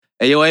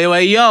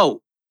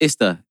Yo. It's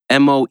the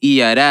MOE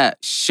at that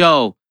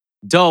show.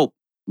 Dope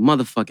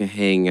motherfucking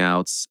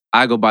hangouts.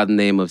 I go by the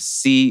name of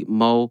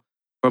C-Mo.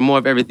 For more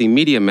of everything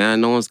media,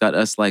 man. No one's got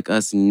us like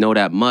us and know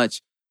that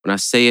much. When I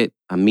say it,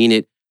 I mean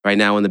it. Right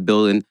now in the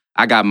building,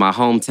 I got my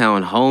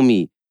hometown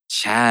homie,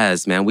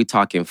 Chaz, man. We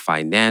talking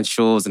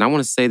financials. And I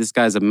want to say this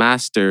guy's a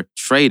master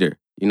trader.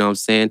 You know what I'm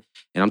saying?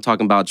 And I'm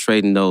talking about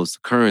trading those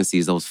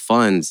currencies, those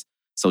funds.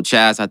 So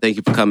Chaz, I thank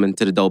you for coming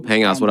to the Dope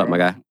Hangouts. What up, my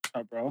guy? What's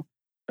up, bro?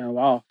 It's been a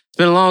while. It's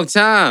been a long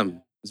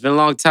time. It's been a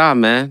long time,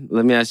 man.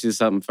 Let me ask you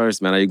something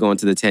first, man. Are you going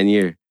to the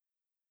 10-year?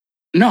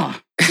 No.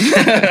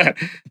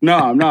 No,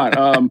 I'm not.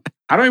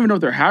 I don't even know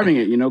if they're having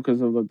it,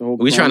 because of the whole...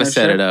 We're trying to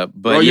set it up.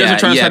 But you guys are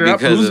trying to set it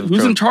up?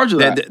 Who's in charge of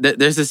that?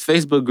 There's this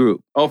Facebook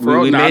group. Oh, for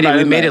real? We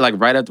made it like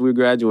right after we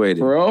graduated.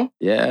 For real?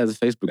 Yeah, it's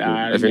a Facebook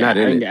group. If you're not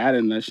in it. I didn't get added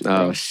in that shit.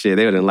 Oh, shit.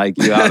 They wouldn't like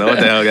you. I don't know what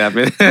the hell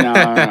happened. No,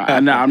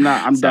 I'm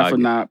not. I'm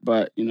definitely not,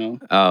 but,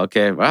 Oh,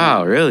 okay.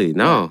 Wow, really?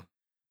 No.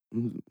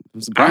 I'm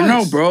surprised. I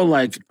don't know, bro.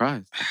 Like,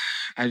 surprised.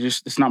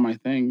 It's not my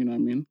thing, you know what I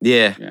mean?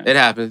 Yeah. It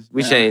happens.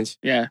 We change.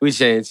 Yeah. We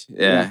change.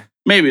 Yeah.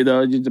 Maybe,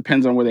 though. It just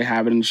depends on where they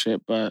have it and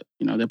shit, but,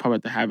 they probably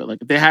have to have it. Like,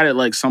 if they had it,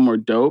 like, somewhere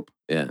dope,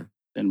 then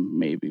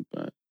maybe,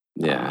 but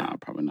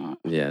probably not.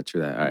 Yeah,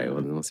 true that. All right,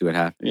 well, then we'll see what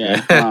happens.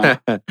 Yeah.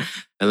 And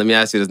let me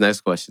ask you this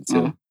next question,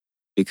 too.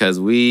 Because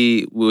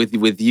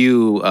with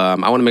you, I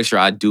want to make sure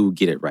I do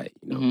get it right,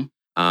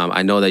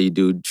 I know that you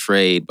do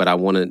trade, but I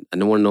want to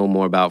know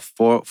more about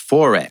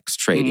forex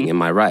trading.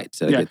 Am I right?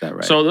 Did I get that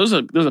right? So there's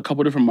a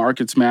couple different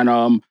markets,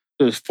 man.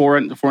 There's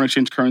foreign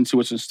exchange currency,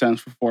 which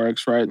stands for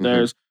forex, right?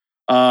 There's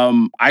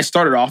I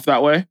started off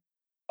that way,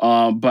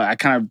 but I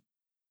kind of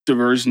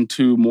diverged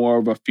into more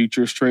of a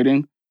futures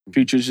trading.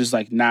 Futures is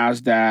like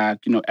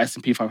NASDAQ,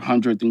 S&P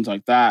 500, things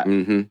like that.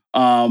 The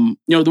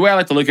way I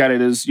like to look at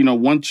it is,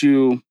 once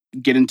you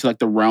get into like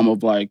the realm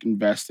of like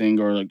investing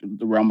or like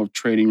the realm of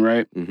trading,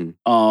 right? You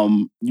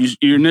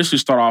initially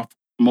start off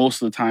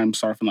most of the time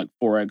from like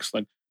forex,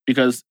 like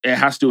because it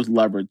has to do with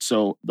leverage.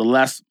 So the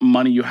less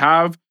money you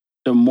have,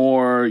 the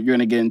more you're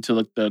gonna get into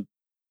like the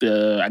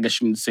I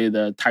guess you can say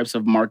the types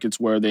of markets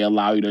where they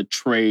allow you to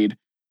trade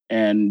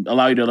and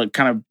allow you to like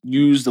kind of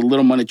use the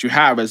little money that you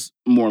have as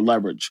more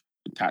leverage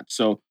attached.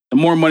 So the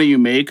more money you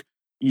make,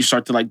 you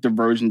start to like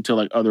diverge into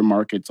like other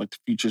markets, like the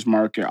futures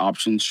market,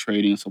 options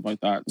trading, and stuff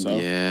like that. So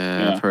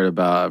I've heard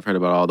about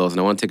all those, and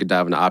I want to take a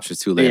dive into options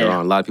too later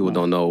on. A lot of people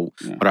don't know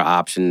what are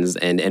options,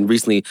 and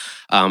recently,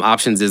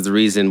 options is the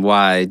reason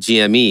why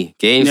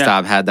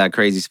GameStop had that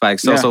crazy spike.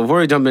 So before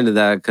we jump into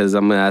that, because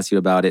I'm gonna ask you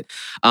about it.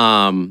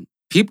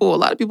 A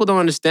lot of people don't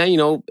understand.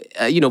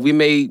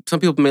 Some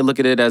people may look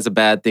at it as a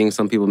bad thing.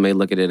 Some people may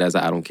look at it as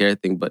a I don't care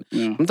thing. But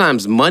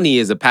sometimes money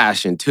is a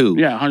passion too.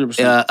 Yeah,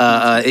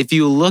 100%. If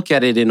you look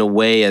at it in a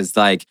way as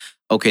like,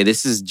 okay,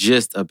 this is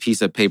just a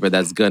piece of paper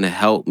that's gonna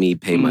help me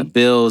pay my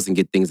bills and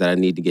get things that I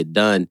need to get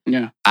done.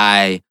 Yeah,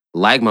 I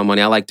like my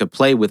money. I like to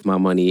play with my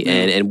money.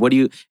 And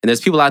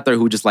there's people out there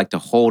who just like to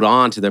hold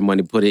on to their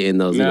money, put it in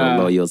those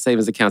low yield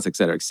savings accounts, et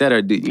cetera, et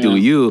cetera. Do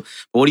you?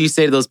 But what do you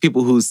say to those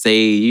people who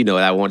say,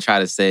 that won't try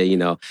to say,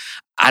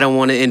 I don't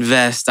want to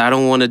invest. I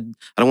don't want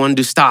to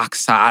do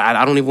stocks.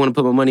 I don't even want to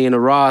put my money in a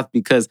Roth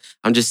because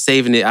I'm just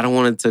saving it. I don't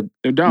want it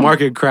to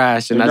market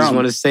crash and I just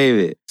want to save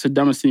it. It's the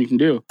dumbest thing you can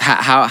do.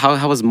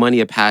 How is money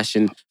a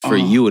passion for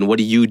you, and what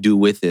do you do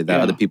with it that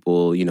other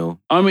people,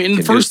 I mean,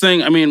 the first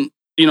thing,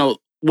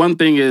 one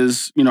thing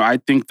is, I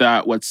think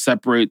that what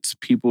separates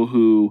people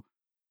who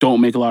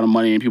don't make a lot of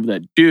money and people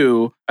that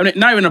do, I mean,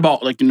 not even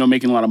about like,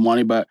 making a lot of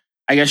money, but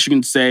I guess you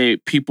can say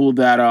people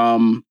that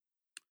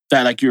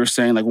like you were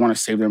saying, like want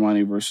to save their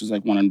money versus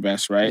like want to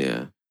invest, right?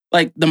 Yeah.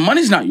 Like the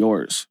money's not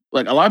yours.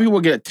 Like a lot of people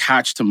get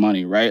attached to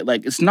money, right?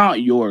 Like it's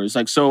not yours.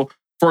 Like, so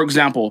for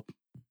example,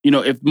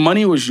 if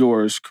money was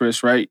yours,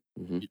 Chris, right?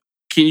 Do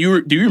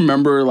you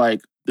remember like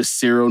the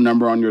serial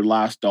number on your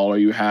last dollar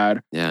you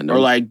had? Yeah. No. Or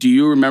like, do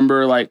you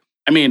remember like,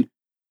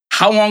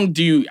 how long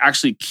do you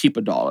actually keep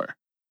a dollar?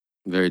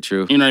 Very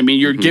true. You know what I mean?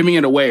 You're giving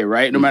it away,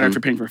 right? No matter if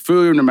you're paying for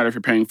food, no matter if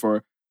you're paying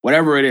for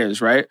whatever it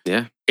is, right?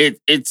 Yeah.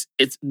 It's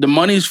the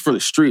money's for the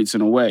streets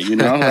in a way,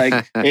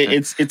 Like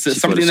it's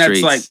something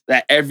that's like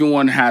that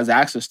everyone has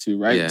access to,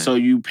 right? Yeah. So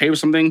you pay for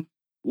something,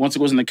 once it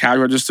goes in the cash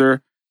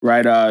register,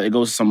 right? It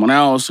goes to someone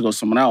else,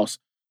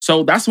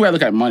 So that's the way I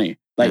look at money.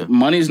 Like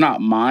money's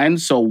not mine,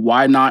 so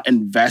why not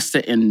invest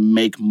it and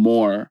make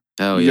more?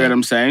 You get what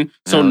I'm saying?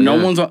 So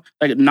one's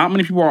like, not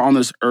many people are on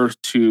this earth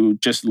to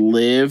just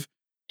live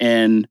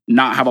and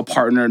not have a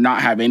partner,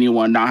 not have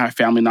anyone, not have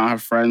family, not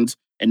have friends,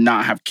 and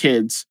not have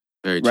kids.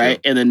 Very right?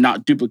 true. And then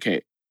not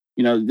duplicate.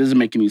 It doesn't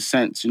make any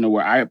sense.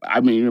 Where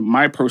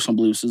my personal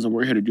beliefs is that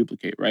we're here to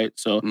duplicate, right?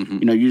 So,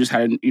 you just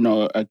had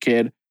a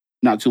kid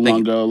not too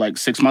long ago, like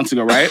 6 months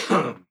ago, right?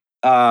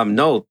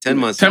 No, 10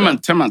 months. 10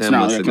 months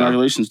now.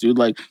 Congratulations, dude.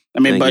 Like,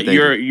 but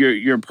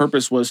your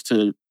purpose was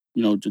to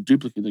to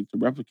duplicate, like to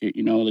replicate,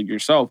 like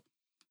yourself.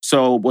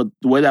 So,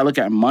 the way that I look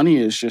at money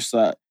is just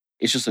that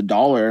it's just a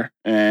dollar,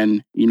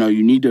 and you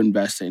need to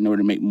invest it in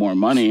order to make more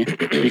money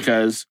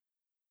because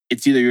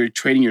it's either you're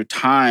trading your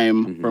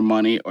time for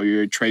money or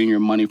you're trading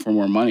your money for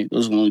more money.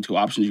 Those are the only two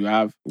options you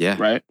have. Yeah.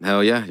 Right?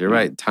 Hell yeah. You're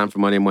right. Time for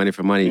money, money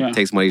for money. It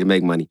takes money to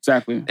make money.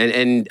 Exactly.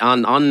 And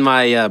on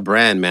my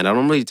brand, man, I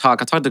don't really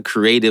talk. I talk to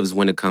creatives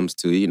when it comes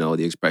to,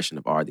 the expression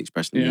of art, the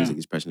expression of music, the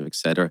expression of et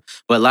cetera.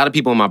 But a lot of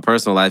people in my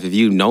personal life, if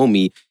you know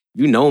me,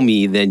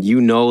 then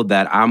you know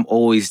that I'm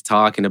always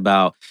talking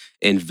about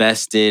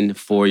investing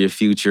for your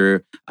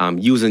future,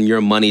 using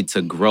your money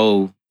to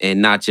grow and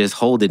not just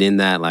hold it in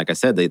that, like I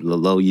said, the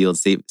low yield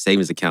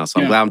savings account. So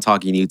I'm glad I'm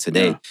talking to you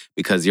today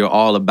because you're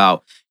all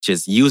about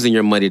just using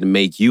your money to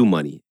make you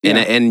money.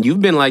 And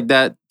you've been like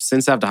that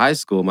since after high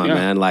school, my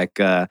man. Like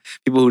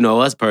people who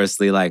know us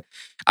personally, like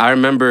I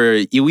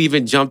remember you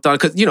even jumped on,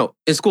 because,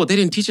 in school, they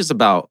didn't teach us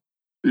about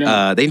they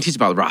didn't teach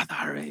about Roth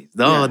IRAs.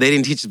 No, they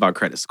didn't teach us about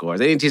credit scores.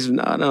 They didn't teach us.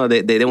 No.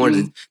 They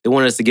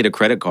wanted us to get a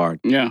credit card.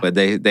 Yeah. But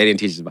they didn't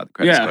teach us about the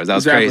credit scores. That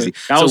was crazy.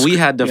 We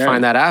had to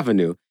find that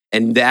avenue.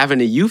 And the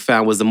avenue you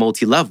found was the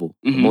multi-level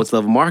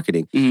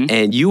marketing.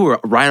 And you were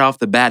right off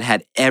the bat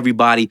had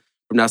everybody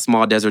from that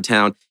small desert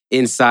town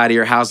inside of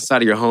your house,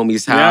 inside of your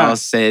homie's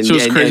house, and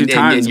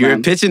you're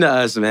pitching to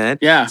us, man.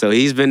 Yeah. So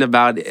he's been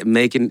about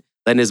letting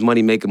his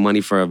money make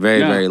money for a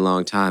very, very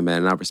long time,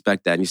 man. And I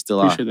respect that, and you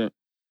still are. Appreciate that.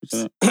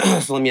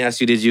 So let me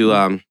ask you: Did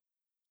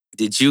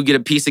you get a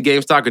piece of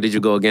GameStop, or did you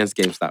go against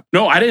GameStop?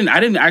 No, I didn't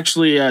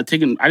actually get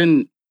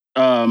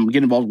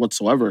involved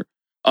whatsoever.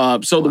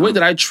 So the way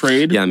that I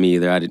trade, me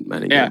either. I didn't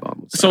get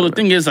involved. So the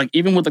thing is, like,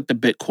 even with like the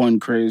Bitcoin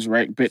craze,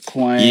 right?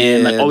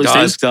 Bitcoin, like all these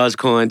things.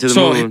 Dogecoin to the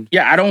moon.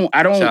 Yeah, I don't.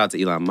 Shout out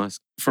to Elon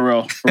Musk. For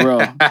real.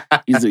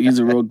 he's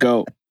a real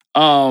goat.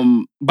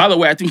 By the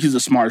way, I think he's the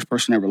smartest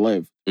person ever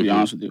lived. To be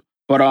honest with you.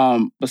 But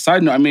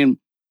besides, I mean,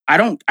 I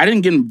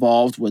didn't get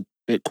involved with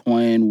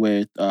Bitcoin,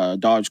 with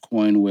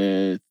Dogecoin,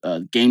 with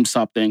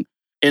GameStop thing,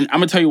 and I'm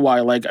gonna tell you why.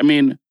 Like, I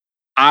mean,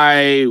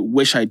 I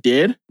wish I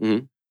did.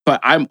 But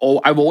I've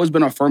always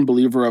been a firm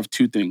believer of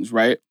two things,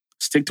 right?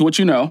 Stick to what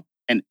you know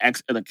and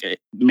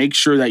make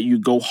sure that you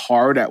go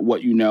hard at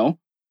what you know,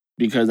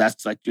 because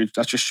that's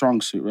your strong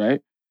suit, right?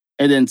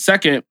 And then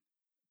second,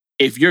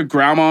 if your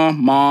grandma,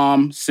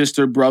 mom,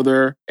 sister,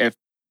 brother, if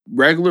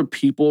regular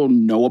people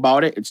know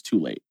about it, it's too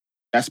late.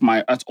 That's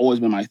always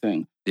been my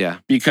thing. Yeah.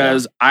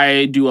 Because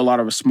I do a lot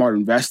of smart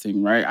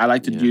investing, right? I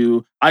like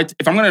to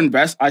if I'm going to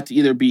invest, I like to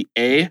either be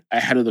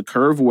ahead of the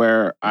curve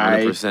where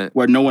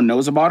no one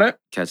knows about it.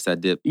 Catch that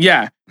dip.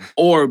 Yeah.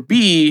 Or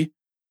B,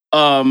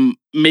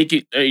 make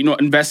it,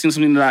 invest in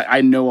something that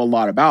I know a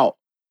lot about.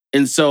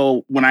 And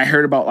so when I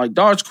heard about like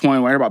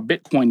Dogecoin, when I heard about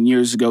Bitcoin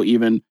years ago,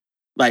 even,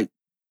 like,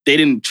 they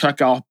didn't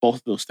check off both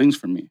of those things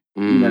for me.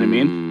 You know what I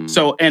mean?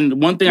 So,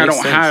 and one thing I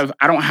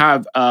don't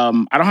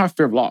have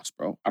fear of loss,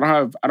 bro. I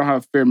don't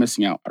have fear of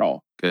missing out at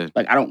all. Good.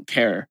 Like, I don't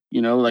care,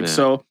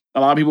 so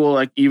a lot of people,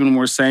 like, even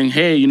were saying,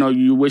 hey,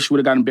 you wish you would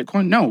have gotten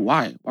Bitcoin. No,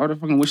 why? Why would I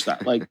fucking wish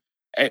that? Like,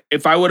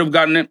 if I would have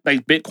gotten it,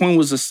 like, Bitcoin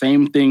was the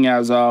same thing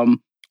as all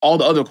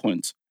the other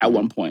coins at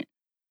one point.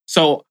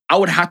 So I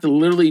would have to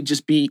literally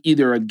just be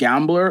either a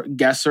gambler,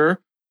 guesser,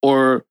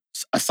 or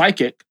a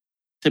psychic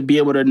to be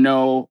able to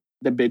know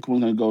that Bitcoin was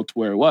going to go to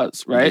where it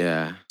was, right?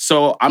 Yeah.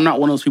 So I'm not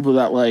one of those people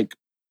that, like...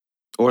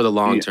 Or the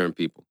long-term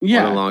people.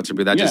 Yeah. Or the long-term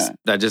people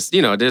that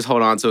just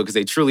hold on to it because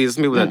there's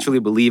some people that truly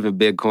believe in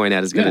Bitcoin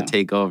that is going to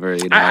take over,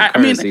 currency. I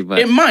mean,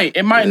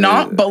 it might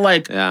not, but,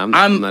 like... Yeah,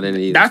 I'm not in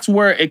it either. That's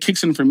where it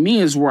kicks in for me,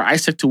 is where I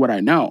stick to what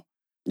I know.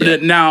 Yeah.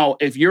 But now,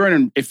 if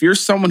you're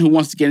someone who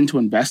wants to get into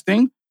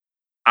investing,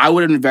 I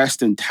would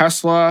invest in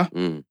Tesla.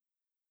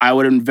 I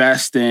would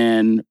invest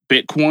in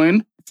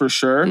Bitcoin, for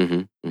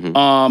sure.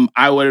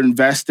 I would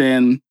invest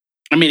in...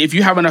 I mean, if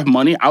you have enough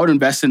money, I would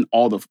invest in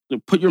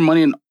put your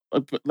money in...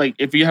 Like,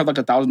 if you have like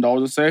 $1,000,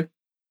 let's say,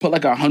 put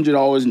like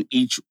 $100 in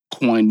each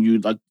coin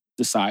you'd like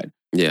decide.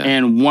 Yeah.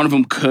 And one of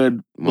them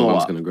could blow up.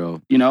 One's going to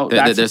grow.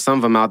 There's some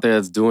of them out there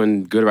that's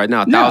doing good right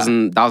now.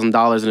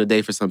 $1,000 in a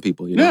day for some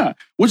people, Yeah,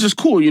 which is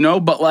cool,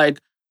 But, like,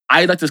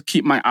 I like to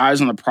keep my eyes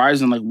on the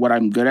prize and, like, what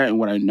I'm good at and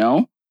what I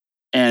know.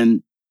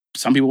 And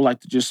some people like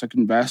to just, like,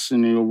 invest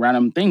in,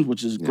 random things,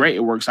 which is great.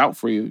 It works out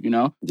for you,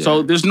 Yeah.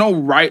 So there's no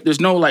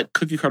like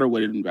cookie cutter way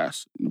to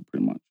invest,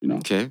 pretty much,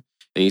 Okay.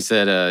 And you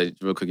said,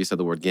 real quick, you said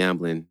the word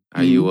gambling.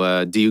 Are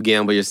you, do you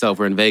gamble yourself?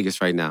 We're in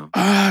Vegas right now.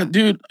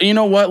 Dude, you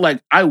know what?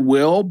 Like, I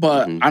will,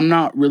 but I'm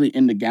not really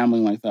into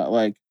gambling like that.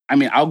 Like, I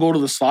mean, I'll go to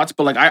the slots,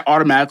 but, like, I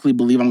automatically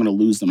believe I'm going to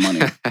lose the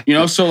money.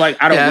 So,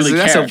 like, I don't really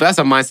care. That's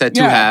a mindset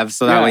to have,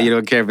 so that way you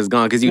don't care if it's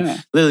gone. Because you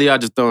literally are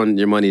just throwing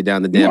your money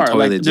down the damn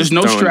toilet. Like, there's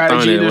no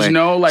strategy. There's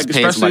no, like,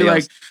 especially,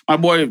 like, my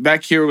boy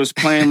back here was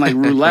playing, like,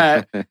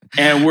 roulette.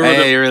 And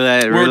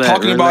we're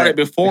talking about it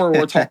before.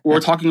 We're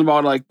talking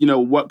about, like,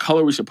 what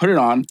color we should put it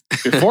on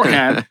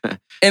beforehand.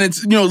 And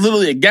it's,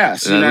 literally a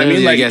guess. You know what I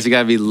mean? Like, I guess you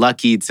got to be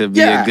lucky to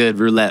be a good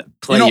roulette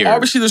player.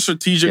 Obviously the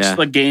strategic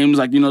like games,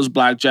 like, there's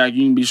blackjack,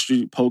 you can be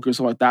street poker,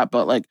 stuff like that.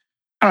 But, like,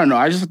 I don't know.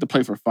 I just like to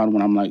play for fun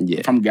when I'm, like,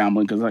 if I'm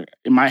gambling. Because, like,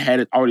 in my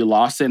head, I already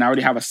lost it. And I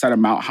already have a set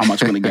amount how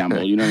much I'm going to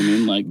gamble. You know what I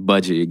mean? Like,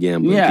 budget your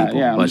gambling. Yeah,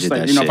 yeah. Budget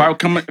that shit. If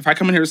I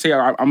come in here and say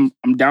I'm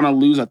down to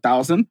lose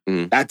 1,000,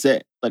 that's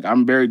it. Like,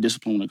 I'm very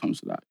disciplined when it comes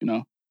to that,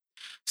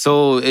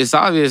 So it's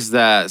obvious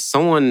that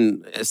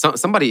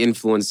somebody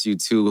influenced you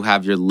to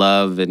have your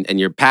love and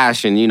your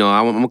passion. You know,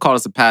 I'm gonna call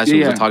this a passion.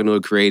 Yeah. We're talking to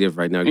a creative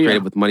right now, Yeah.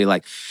 creative with money,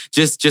 like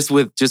just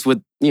with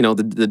you know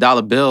the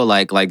dollar bill,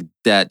 like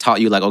that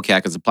taught you like, okay, I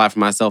can supply for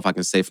myself, I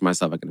can save for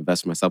myself, I can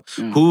invest for myself.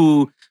 Yeah.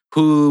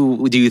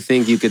 Who do you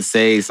think you could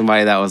say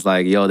somebody that was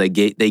like, yo, they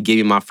gave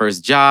me my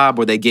first job,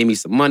 or they gave me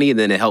some money and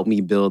then it helped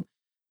me build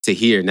to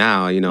here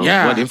now? You know,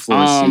 Yeah, what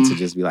influenced you to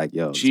just be like,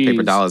 yo, this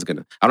paper jeez. dollar is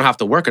gonna, I don't have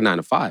to work a 9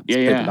 to 5. It's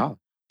Yeah, paper dollar.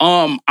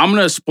 I'm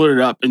gonna split it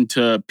up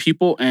into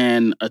people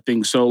and a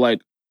thing. So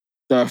like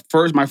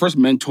my first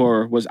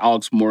mentor was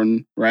Alex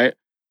Morton, right?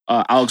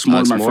 Alex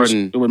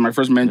Morton, it was my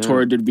first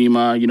mentor. Yeah. Did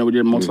Vima, you know, we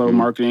did multi-level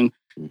marketing.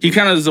 He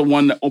kind of is the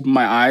one that opened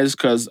my eyes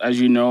because, as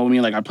you know,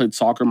 like I played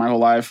soccer my whole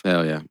life.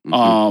 Hell yeah.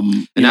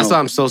 And that's why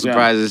I'm so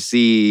surprised to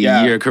see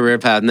your career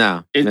path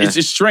now.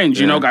 It's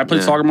strange, you know. I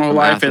played soccer my whole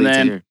life, and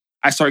then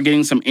I started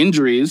getting some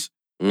injuries,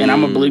 and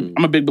I'm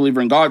a big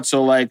believer in God.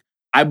 So like,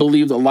 I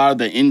believe a lot of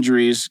the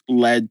injuries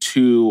led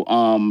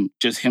to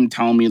just him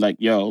telling me like,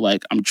 yo,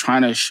 like I'm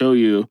trying to show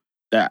you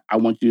that I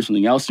want you to do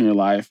something else in your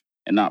life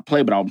and not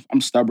play, but I'm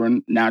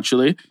stubborn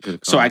naturally.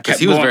 So I kept.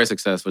 He was very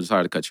successful. It's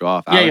hard to cut you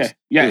off. Alex.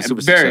 Yeah.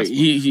 Super very.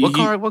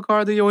 Successful. What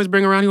car did he always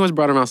bring around? He always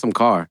brought around some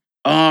car.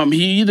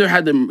 He either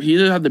had the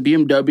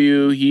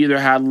BMW. He either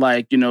had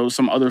like, you know,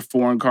 some other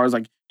foreign cars.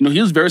 Like, you know, he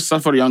was very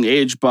successful at a young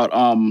age. But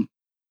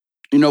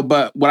you know,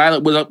 but what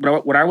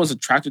I was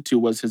attracted to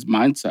was his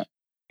mindset.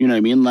 You know what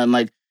I mean? And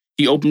like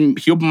he opened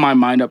my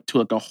mind up to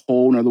like a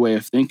whole nother way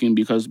of thinking,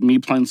 because me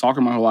playing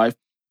soccer my whole life,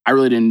 I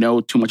really didn't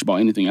know too much about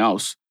anything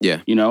else.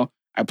 Yeah. You know,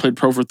 I played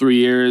pro for 3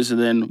 years, and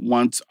then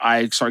once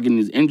I started getting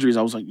these injuries,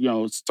 I was like, you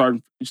know, it's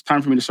time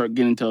for me to start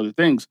getting into other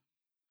things.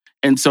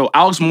 And so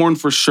Alex Morton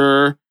for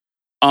sure.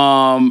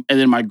 And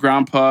then my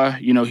grandpa,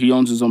 you know, he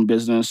owns his own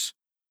business.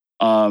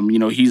 You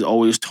know, he's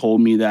always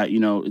told me that, you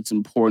know, it's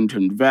important to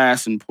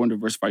invest, important to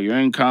diversify your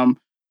income.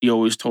 He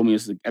always told me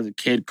as a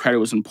kid, credit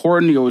was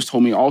important. He always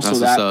told me also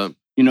that,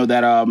 you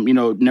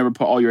know, never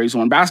put all your eggs in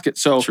one basket.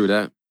 So true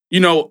that. You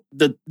know,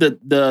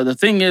 the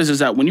thing is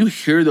that when you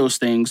hear those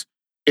things,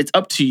 it's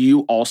up to you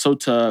also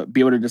to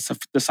be able to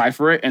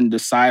decipher it and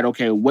decide,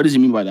 okay, what does he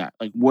mean by that?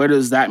 Like, what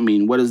does that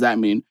mean? What does that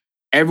mean?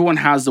 Everyone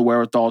has the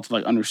wherewithal to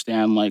like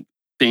understand like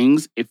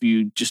things if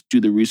you just do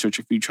the research,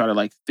 if you try to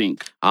like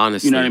think.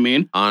 Honestly. You know what I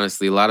mean?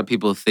 Honestly, a lot of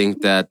people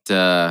think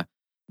that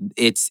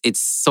it's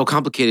so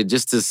complicated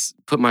just to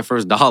put my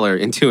first dollar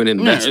into an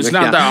investment. Yeah, it's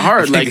not that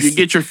hard. Like, you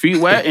get your feet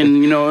wet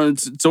and, you know,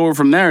 it's over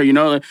from there, you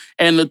know?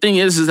 And the thing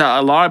is that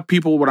a lot of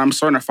people, what I'm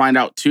starting to find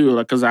out too,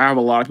 like, because I have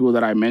a lot of people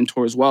that I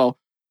mentor as well,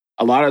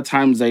 a lot of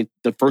times the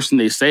first thing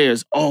they say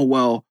is, oh,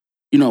 well,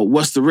 you know,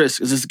 what's the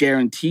risk? Is this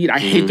guaranteed? I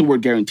hate the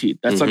word guaranteed.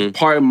 That's like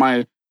part of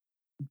my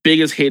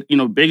biggest hate, you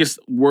know, biggest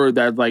word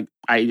that like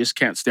I just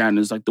can't stand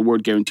is like the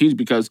word guaranteed,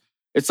 because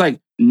it's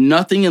like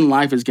nothing in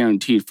life is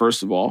guaranteed,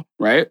 first of all,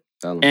 right?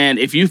 And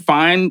if you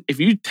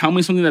tell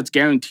me something that's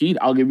guaranteed,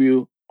 I'll give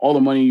you all the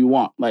money you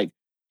want. Like,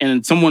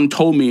 and someone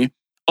told me,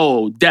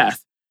 oh,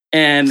 death.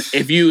 And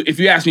if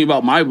you ask me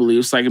about my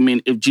beliefs, like, I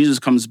mean, if Jesus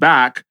comes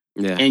back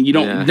and you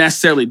don't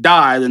necessarily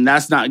die, then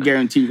that's not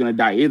guaranteed you're gonna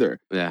die either.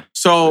 Yeah.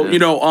 So, you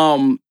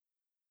know,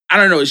 I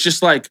don't know. It's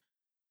just like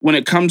when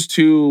it comes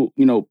to,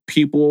 you know,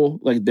 people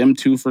like them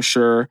two for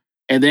sure.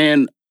 And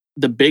then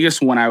the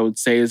biggest one I would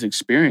say is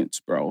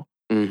experience, bro.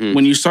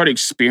 When you start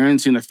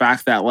experiencing the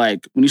fact that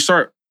like when you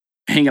start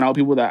hanging out with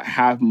people that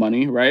have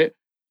money, right?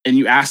 And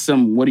you ask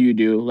them, what do you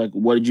do? Like,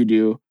 what did you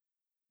do?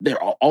 They're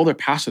all their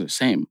paths are the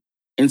same.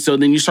 And so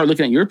then you start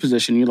looking at your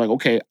position, and you're like,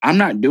 okay, I'm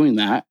not doing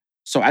that.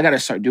 So I got to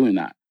start doing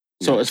that.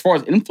 So as far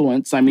as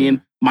influence, I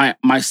mean,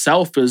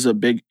 myself is a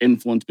big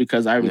influence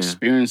because I've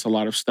experienced a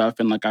lot of stuff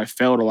and like I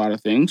failed a lot of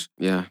things.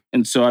 Yeah.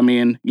 And so, I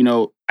mean, you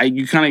know,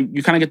 you kind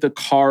of get to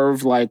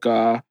carve like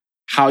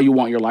how you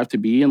want your life to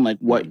be and like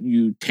what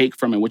you take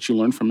from it, what you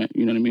learn from it.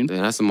 You know what I mean?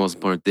 Yeah, that's the most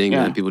important thing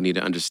that people need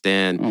to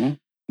understand.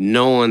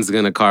 No one's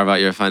gonna carve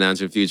out your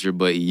financial future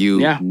but you.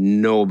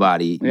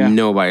 Nobody.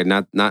 Nobody.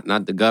 Not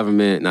the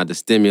government, not the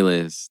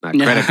stimulus, not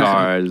credit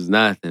cards,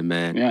 nothing,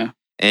 man. Yeah.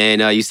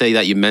 And you say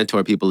that you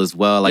mentor people as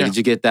well. Like, did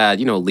you get that,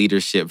 you know,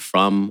 leadership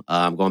from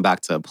going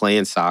back to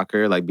playing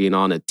soccer, like being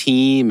on a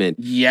team and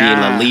being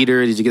a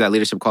leader? Did you get that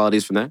leadership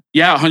qualities from that?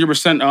 Yeah,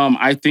 100%.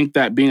 I think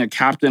that being a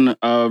captain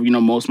of, you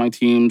know, most of my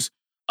teams,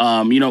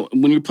 you know,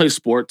 when you play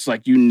sports,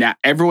 like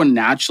everyone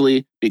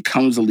naturally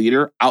becomes a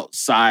leader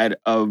outside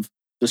of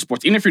the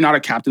sports. Even if you're not a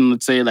captain,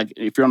 let's say like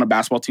if you're on a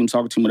basketball team,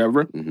 soccer team,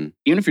 whatever, even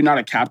if you're not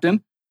a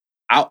captain,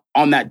 out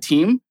on that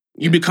team,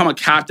 you become a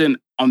captain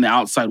on the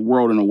outside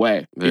world in a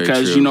way. Very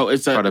because, true. you know,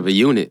 it's part of a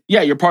unit.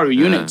 Yeah, you're part of a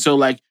unit. So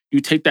like you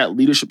take that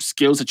leadership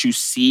skills that you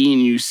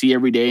see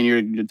every day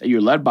and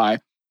you're led by,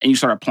 and you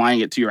start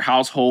applying it to your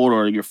household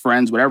or your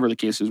friends, whatever the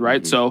case is,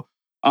 right? So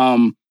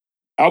I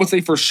would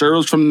say for sure it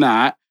was from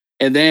that.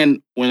 And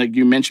then when, like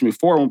you mentioned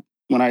before,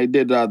 when I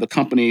did the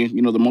company,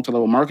 you know, the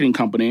multi-level marketing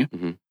company,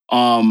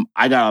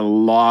 I got a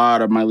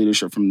lot of my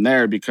leadership from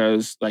there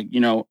because, like, you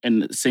know, in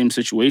the same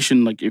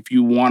situation, like if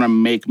you want to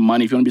make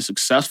money, if you want to be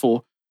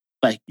successful,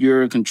 like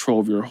you're in control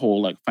of your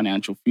whole like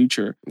financial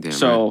future. Damn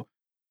so right.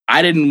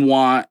 I didn't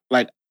want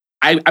like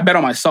I bet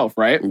on myself,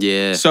 right?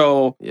 Yeah.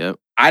 So Yep.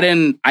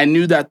 I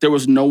knew that there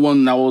was no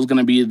one that was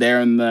gonna be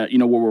there in the,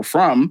 where we're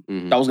from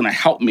that was gonna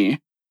help me.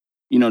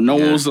 No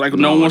one was like,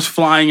 no one was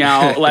flying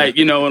out, like,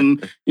 and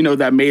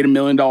that made $1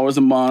 million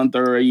a month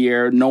or a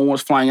year. No one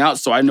was flying out.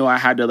 So I knew I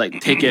had to like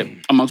take it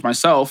amongst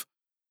myself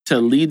to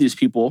lead these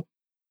people.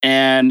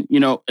 And,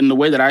 in the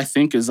way that I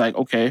think is like,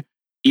 okay,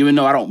 even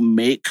though I don't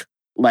make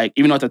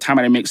even though at the time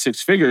I didn't make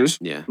six figures,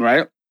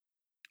 right?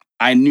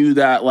 I knew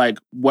that like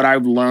what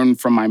I've learned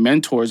from my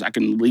mentors, I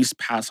can at least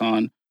pass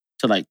on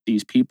to like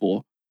these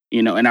people,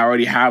 and I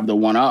already have the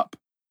one up.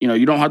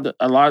 You don't have to,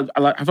 I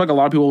feel like a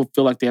lot of people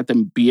feel like they have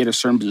to be at a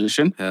certain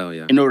position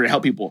in order to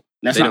help people.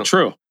 And that's not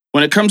true.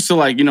 When it comes to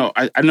like,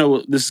 I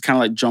know this is kind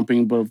of like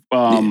jumping, but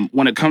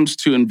when it comes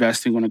to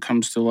investing, when it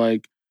comes to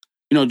like,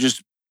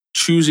 just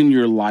choosing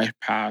your life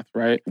path,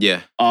 right? Yeah.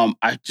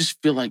 I just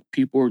feel like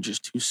people are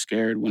just too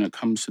scared when it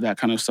comes to that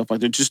kind of stuff. Like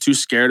they're just too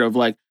scared of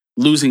like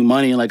losing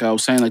money. Like I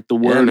was saying, like the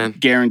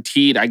word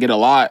guaranteed, I get a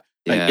lot.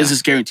 Like, is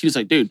this guaranteed? It's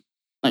like, dude,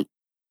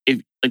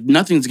 like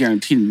nothing's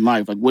guaranteed in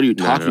life. Like, what are you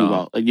talking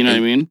about? Like, you know what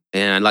I mean?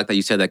 And I like that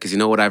you said that because you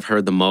know what I've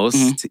heard the most?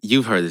 Mm-hmm.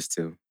 You've heard this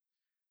too.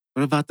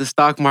 What about the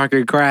stock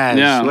market crash?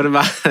 Yeah. What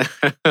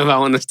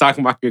about when the stock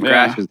market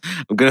crashes?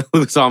 I'm going to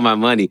lose all my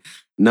money.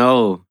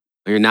 No,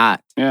 you're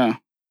not. Yeah.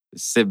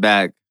 Just sit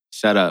back,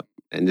 shut up,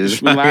 and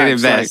just relax,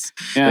 invest.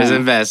 Just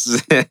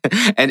invest.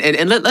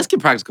 and let's get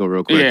practical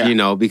real quick,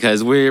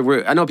 because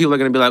we're I know people are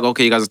going to be like,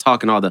 okay, you guys are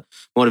talking all the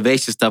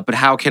motivation stuff, but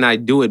how can I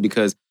do it?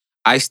 Because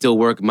I still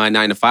work my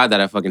 9 to 5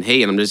 that I fucking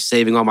hate, and I'm just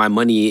saving all my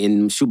money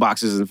in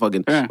shoeboxes and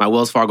fucking my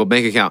Wells Fargo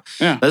bank account.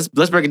 Yeah. Let's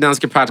break it down. Let's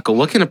get practical.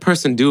 What can a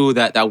person do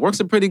that works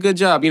a pretty good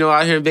job?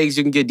 Out here in Vegas,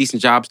 you can get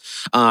decent jobs.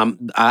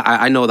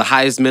 I know the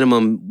highest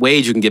minimum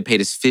wage you can get paid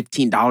is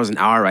 $15 an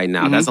hour right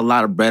now. Mm-hmm. That's a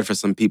lot of bread for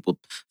some people.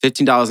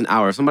 $15 an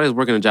hour. If somebody's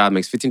working a job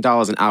makes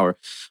 $15 an hour,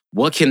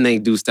 what can they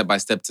do step by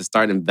step to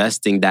start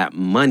investing that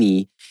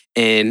money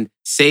and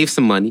save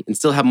some money and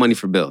still have money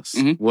for bills?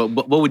 Mm-hmm.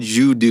 What would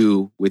you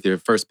do with your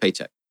first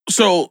paycheck?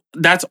 So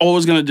that's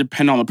always going to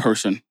depend on the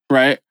person,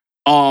 right?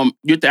 You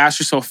have to ask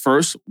yourself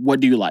first, what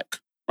do you like,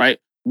 right?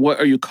 What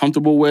are you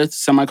comfortable with,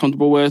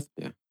 semi-comfortable with?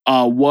 Yeah.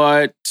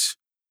 What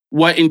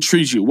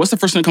intrigues you? What's the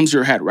first thing that comes to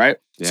your head, right?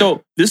 Yeah.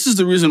 So this is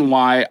the reason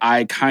why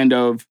I kind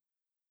of,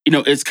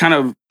 it's kind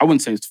of, I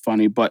wouldn't say it's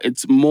funny, but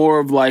it's more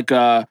of like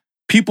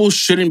people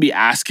shouldn't be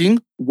asking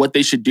what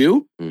they should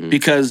do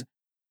because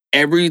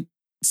every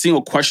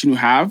single question you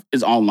have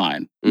is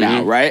online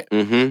now, right?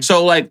 Mm-hmm.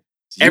 So like,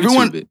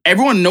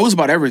 Everyone knows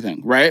about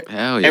everything, right?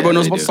 Hell yeah, everyone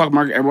knows about the stock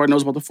market. Everybody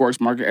knows about the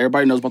forex market.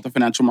 Everybody knows about the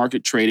financial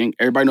market, trading.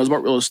 Everybody knows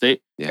about real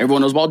estate. Yeah.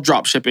 Everyone knows about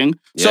drop shipping.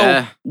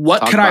 Yeah. So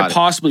what can I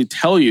possibly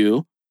tell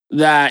you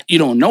that you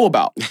don't know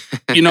about?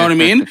 You know what I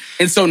mean?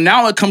 And so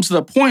now it comes to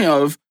the point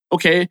of,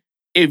 okay,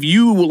 if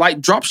you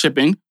like drop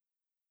shipping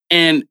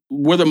and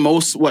we're the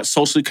most,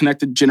 socially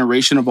connected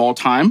generation of all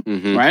time,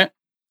 right?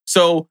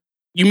 So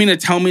you mean to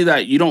tell me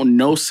that you don't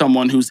know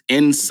someone who's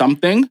in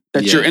something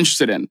that you're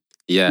interested in?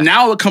 Yeah.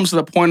 Now it comes to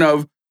the point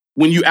of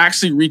when you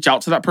actually reach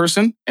out to that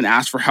person and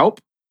ask for help,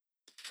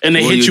 and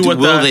they hit you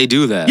with will they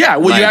do that? Yeah,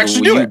 will you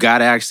actually do it? You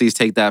gotta actually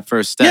take that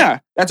first step. Yeah,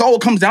 that's all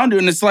it comes down to.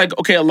 And it's like,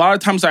 okay, a lot of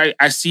times I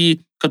see,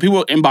 because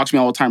people inbox me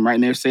all the time, right?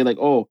 And they say like,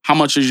 oh, how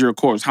much is your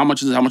course? How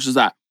much is this? How much is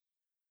that?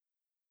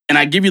 And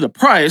I give you the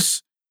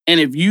price, and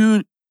if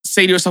you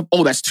say to yourself,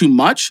 oh, that's too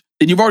much,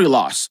 then you've already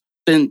lost.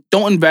 Then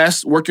don't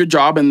invest, work your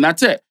job, and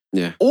that's it.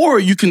 Yeah. Or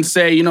you can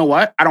say, you know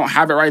what? I don't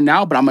have it right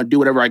now, but I'm going to do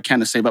whatever I can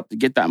to save up to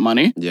get that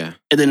money. Yeah.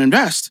 And then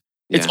invest.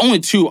 Yeah. It's only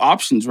two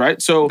options,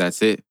 right? So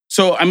that's it.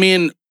 So, I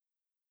mean,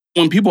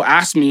 when people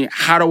ask me,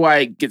 how do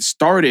I get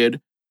started?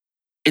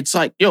 It's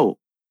like, yo,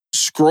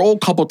 scroll a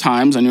couple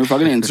times on your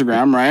fucking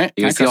Instagram, right?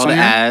 You can see all the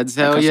ads.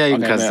 Hell yeah, you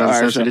can cuss on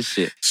sensitive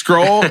shit.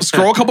 Scroll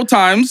a couple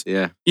times.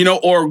 Yeah.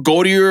 Or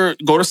go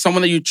to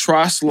someone that you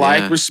trust,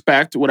 like,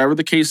 respect, whatever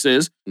the case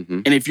is.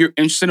 Mm-hmm. And if you're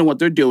interested in what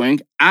they're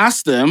doing,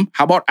 ask them.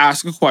 How about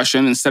ask a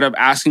question instead of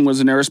asking what's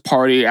the nearest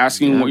party,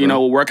 asking,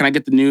 where can I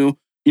get the new,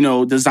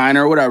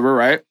 designer or whatever,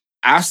 right?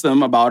 Ask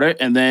them about it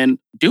and then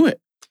do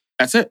it.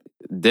 That's it.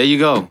 There you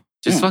go.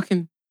 Just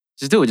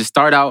do it. Just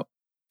start out,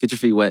 get your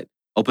feet wet,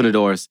 open the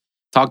doors,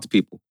 talk to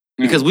people.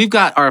 Because we've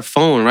got our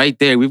phone right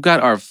there. We've got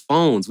our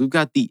phones. We've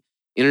got the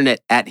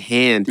internet at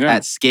hand,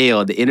 at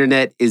scale. The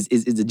internet is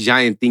a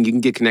giant thing. You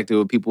can get connected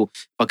with people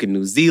fucking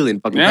New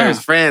Zealand, fucking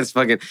Paris, France,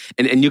 fucking,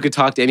 and you can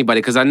talk to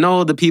anybody. Because I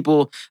know the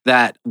people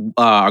that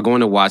are going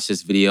to watch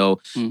this video,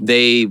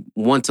 they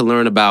want to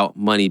learn about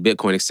money,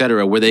 Bitcoin,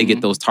 etc., where they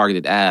get those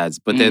targeted ads.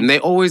 But then they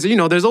always,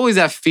 there's always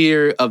that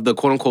fear of the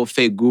quote unquote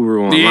fake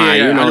guru online.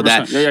 You know 100%.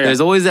 That.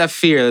 There's always that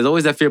fear. There's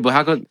always that fear. But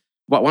why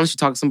don't you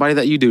talk to somebody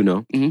that you do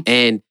know?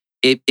 And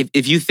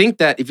if you think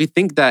that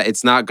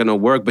it's not gonna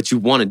work, but you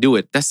want to do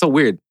it, that's so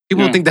weird.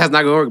 People think that's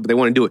not gonna work, but they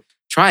want to do it.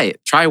 Try it.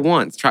 Try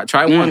once.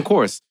 Try one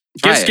course.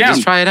 Get scammed.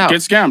 Just try it out.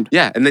 Get scammed.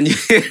 Yeah, and then you.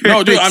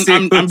 No, dude,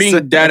 I'm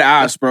being dead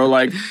ass, bro.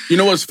 Like,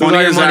 what's funny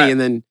is that and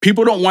then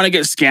people don't want to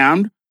get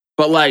scammed,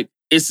 but like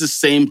it's the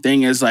same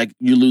thing as like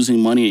you losing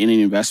money in an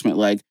investment.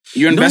 Like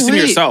you're investing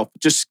in yourself.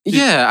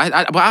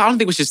 But I don't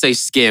think we should say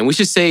scam. We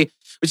should say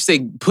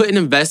put an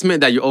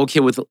investment that you're okay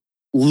with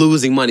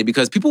losing money,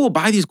 because people will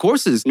buy these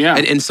courses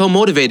and so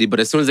motivated, but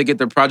as soon as they get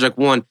their project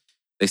one,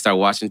 they start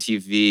watching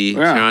TV,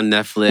 turn on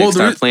Netflix,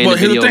 start playing the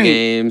video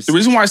games. The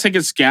reason why I say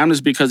it's scammed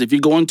is because if you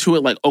go into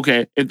it like,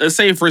 okay, let's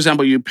say, for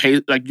example, you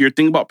pay, like you're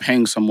thinking about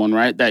paying someone,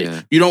 right?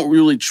 That you don't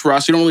really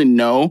trust, you don't really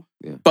know,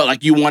 but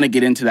like you want to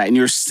get into that and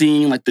you're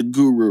seeing like the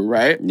guru,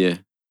 right? Yeah.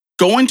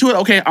 Go into it,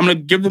 okay, I'm going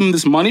to give them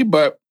this money,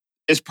 but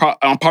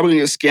I'm probably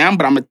going to get scammed,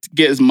 but I'm going to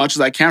get as much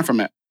as I can from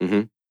it.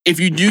 Mm-hmm. If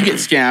you do get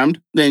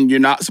scammed, then you're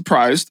not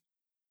surprised,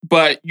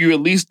 but you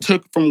at least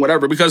took from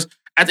whatever, because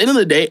at the end of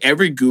the day,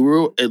 every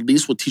guru at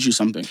least will teach you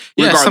something.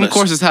 Yeah, some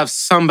courses have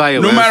some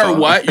valuable No matter info.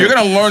 what, you're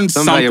going to learn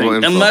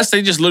something. Unless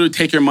they just literally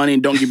take your money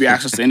and don't give you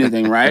access to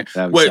anything, right?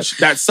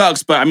 That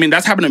sucks. But I mean,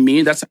 that's happened to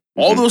me. That's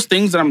all those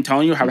things that I'm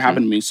telling you have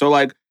happened to me. So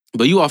like...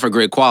 But you offer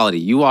great quality.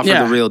 You offer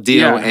the real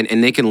deal,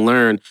 and they can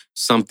learn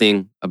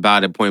something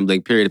about it, point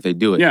blank period, if they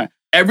do it. Yeah.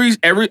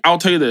 I'll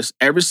tell you this.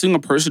 Every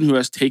single person who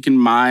has taken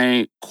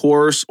my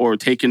course or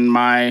taken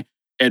my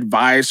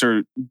advice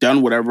or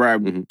done whatever I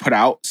put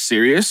out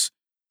serious,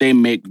 they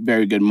make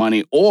very good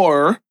money,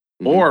 or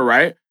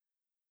right,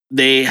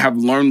 they have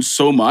learned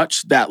so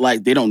much that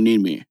like they don't need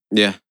me.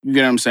 Yeah, you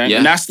get what I'm saying. Yeah,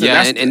 and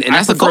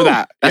that's the goal.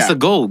 That's the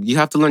goal. You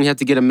have to learn. You have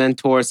to get a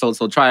mentor. So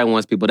try it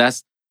once, people.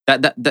 That's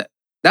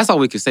all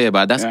we can say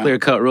about it. That's clear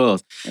cut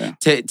rules. Yeah.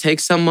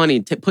 Take some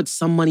money. Put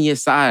some money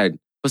aside.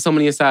 Put some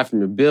money aside from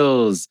your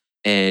bills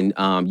and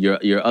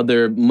your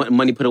other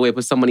money put away.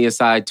 Put some money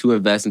aside to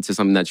invest into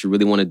something that you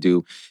really want to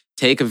do.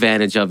 Take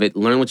advantage of it.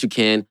 Learn what you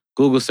can.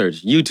 Google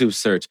search, YouTube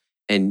search.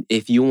 And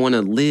if you want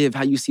to live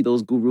how you see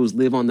those gurus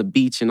live on the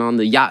beach and on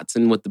the yachts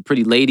and with the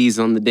pretty ladies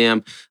on the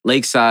damn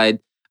lakeside,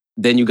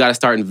 then you got to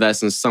start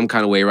investing some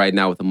kind of way right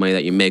now with the money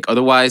that you make.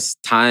 Otherwise,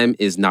 time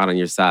is not on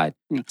your side.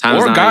 Or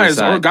guys,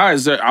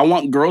 I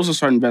want girls to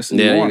start investing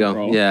more. There you go.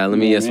 Bro. Yeah, let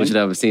me switch it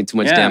up. I've seen too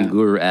much damn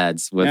guru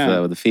ads with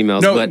the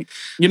females. No, but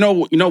you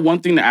know, one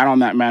thing to add on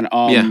that, man.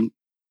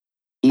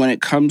 When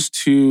it comes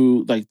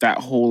to like that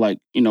whole like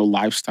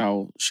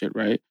lifestyle shit,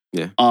 right?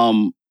 Yeah.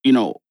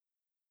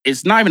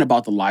 It's not even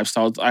about the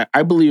lifestyle.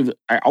 I believe,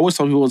 I always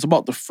tell people it's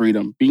about the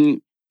freedom.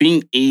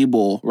 Being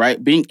able,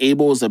 right? Being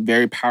able is a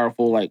very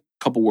powerful, like,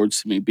 couple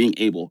words to me. Being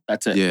able.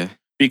 That's it. Yeah.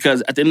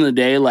 Because at the end of the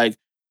day, like,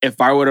 if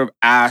I would have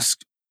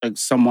asked like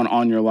someone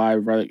on your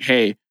live, right, like,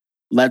 hey,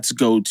 let's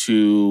go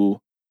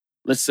to,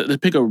 let's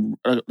pick a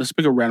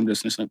random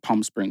destination like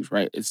Palm Springs,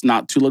 right? It's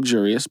not too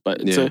luxurious,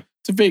 but it's a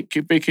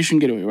vacation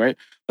getaway, right?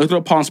 Let's go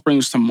to Palm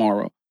Springs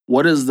tomorrow.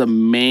 What is the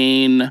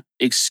main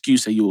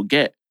excuse that you will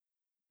get?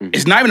 Mm-hmm.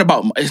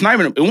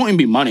 It won't even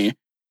be money.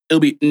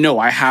 It'll be, no,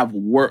 I have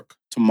work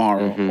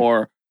tomorrow.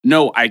 Or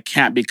no, I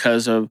can't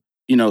because of,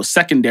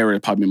 secondary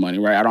probably money,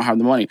 right? I don't have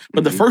the money.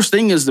 But the first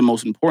thing is the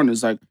most important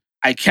is like,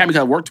 I can't because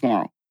I work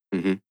tomorrow.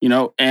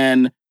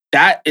 And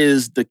that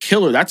is the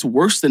killer. That's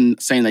worse than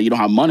saying that you don't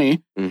have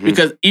money.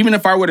 Because even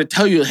if I were to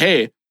tell you,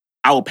 hey,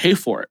 I will pay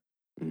for it,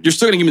 you're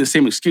still going to give me the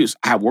same excuse.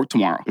 I have work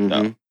tomorrow.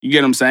 Though. You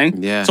get what I'm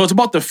saying? Yeah. So it's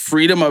about the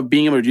freedom of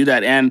being able to do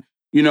that. And,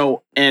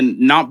 and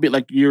not be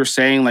like you're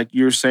saying, what'd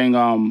you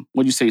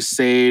say,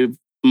 save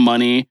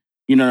money,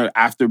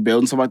 after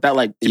build and stuff like that.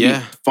 Like, to be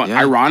fun. Yeah.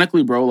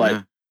 Ironically, bro,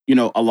 like,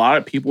 a lot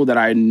of people that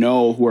I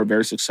know who are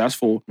very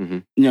successful,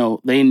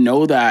 they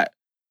know that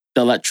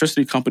the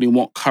electricity company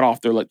won't cut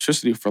off their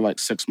electricity for like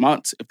 6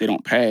 months if they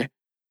don't pay.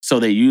 So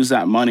they use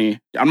that money.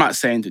 I'm not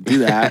saying to do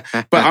that,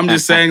 but I'm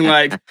just saying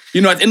like, at the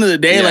end of the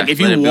day, like if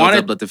you want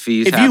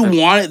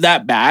it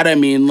that bad, I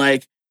mean,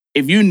 like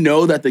if you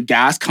know that the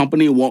gas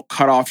company won't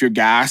cut off your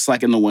gas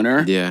like in the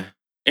winter. Yeah.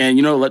 And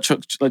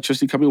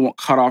electricity company won't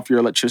cut off your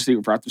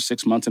electricity for after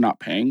 6 months and not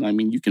paying. I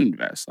mean, you can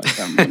invest like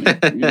that money.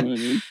 You know what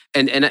I mean?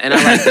 And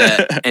I like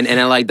that. and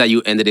I like that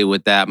you ended it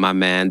with that, my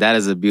man. That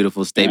is a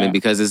beautiful statement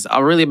because it's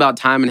really about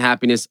time and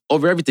happiness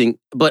over everything.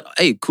 But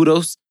hey,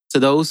 kudos to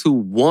those who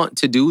want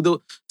to do the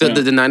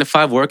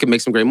 9-to-5 work and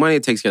make some great money.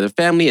 It takes care of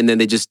their family, and then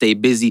they just stay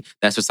busy.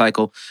 That's their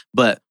cycle.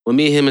 But when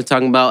me and him are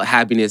talking about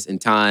happiness and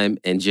time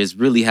and just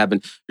really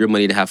having your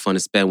money to have fun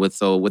to spend with.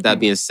 So with that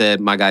being said,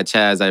 my guy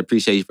Chaz, I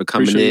appreciate you for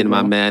coming in,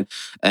 my man.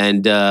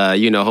 And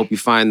hope you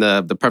find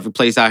the perfect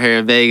place out here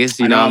in Vegas.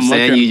 You know what I'm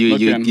saying?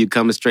 You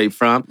coming straight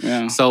from.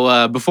 Yeah.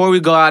 So before we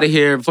go out of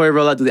here, before we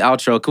roll out to the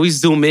outro, can we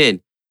zoom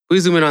in? Can we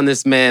zoom in on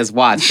this man's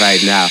watch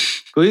right now?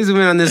 Can we zoom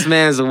in on this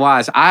man's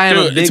watch? I am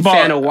a big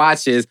fan of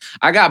watches.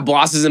 I got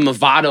Bosses and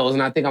Movados,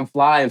 and I think I'm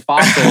flying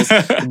Fossils.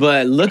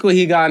 But look what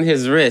he got on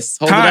his wrist.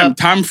 Hold it up.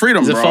 Time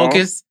freedom, bro. Is it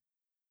focus?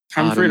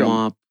 Time freedom.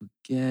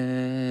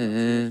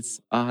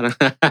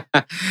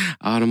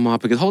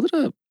 Automopic. Hold it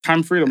up.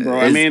 Time freedom, bro.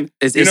 I mean,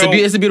 it's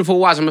a beautiful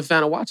watch. I'm a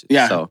fan of watches.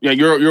 Yeah, so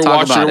You're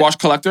a watch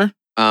collector.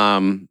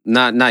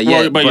 Not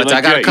yet, but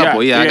I got a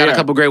couple. I got a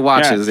couple great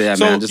watches. Yeah,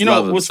 so, man, just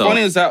love them. What's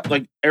funny is that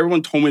like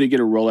everyone told me to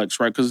get a Rolex,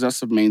 right? Because that's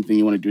the main thing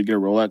you want to do, get a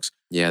Rolex.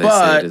 Yeah,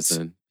 they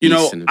say it's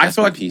I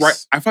feel like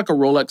a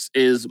Rolex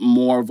is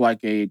more of like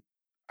I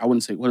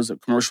wouldn't say what is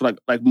it, commercial,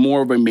 like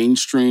more of a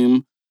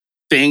mainstream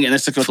thing and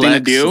it's like a thing to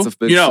do. It's a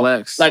big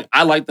flex. Like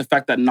I like the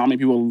fact that not many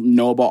people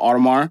know about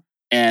Audemars.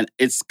 And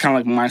it's kind of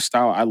like my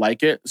style. I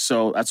like it.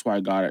 So that's why I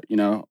got it.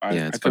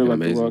 I could like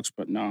the looks,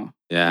 but no.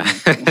 Yeah.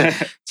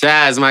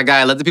 Chaz, my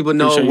guy, let the people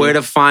know where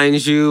to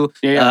find you.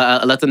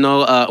 Yeah. Let them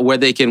know where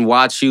they can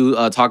watch you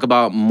talk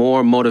about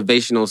more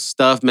motivational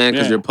stuff, man,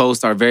 because your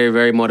posts are very,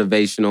 very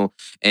motivational.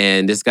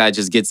 And this guy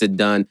just gets it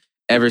done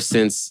ever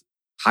since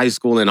high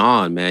school and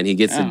on, man. He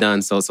gets it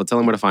done. So tell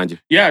him where to find you.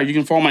 Yeah, you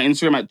can follow my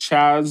Instagram at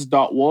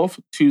chaz.wolf,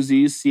 2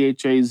 Z's,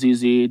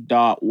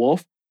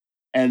 CHAZZ.wolf.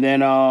 And then,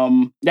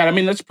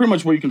 that's pretty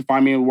much where you can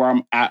find me, where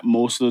I'm at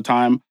most of the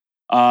time.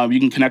 You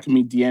can connect with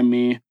me, DM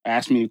me,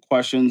 ask me any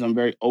questions. I'm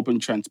very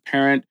open,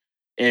 transparent.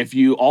 If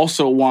you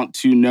also want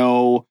to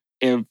know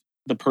if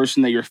the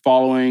person that you're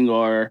following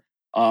or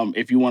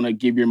if you want to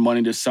give your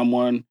money to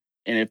someone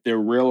and if they're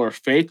real or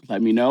fake,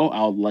 let me know.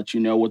 I'll let you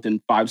know within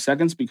 5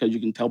 seconds because you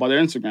can tell by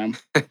their Instagram.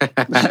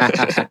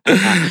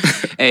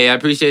 Hey, I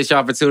appreciate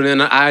y'all for tuning in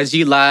on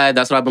IG Live.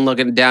 That's what I've been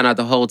looking down at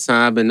the whole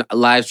time. Been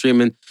live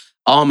streaming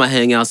all my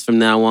hangouts from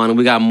now on.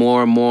 We got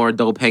more and more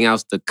dope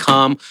hangouts to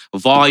come.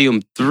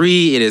 Volume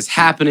 3, it is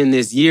happening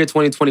this year,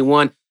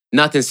 2021.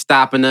 Nothing's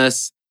stopping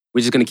us.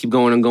 We're just going to keep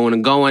going and going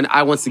and going.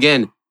 I, once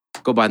again,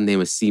 go by the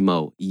name of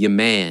C-Mo, your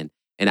man.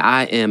 And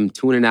I am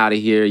tuning out of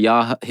here.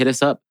 Y'all hit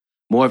us up.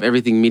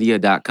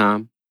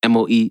 moreofeverythingmedia.com.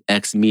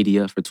 MOEX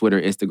Media for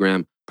Twitter,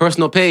 Instagram.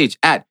 Personal page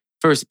at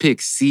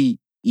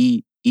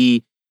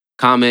FirstPickCEE.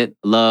 Comment,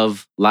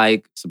 love,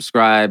 like,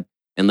 subscribe,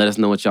 and let us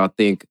know what y'all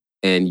think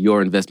and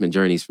your investment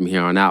journeys from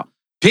here on out.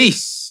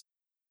 Peace.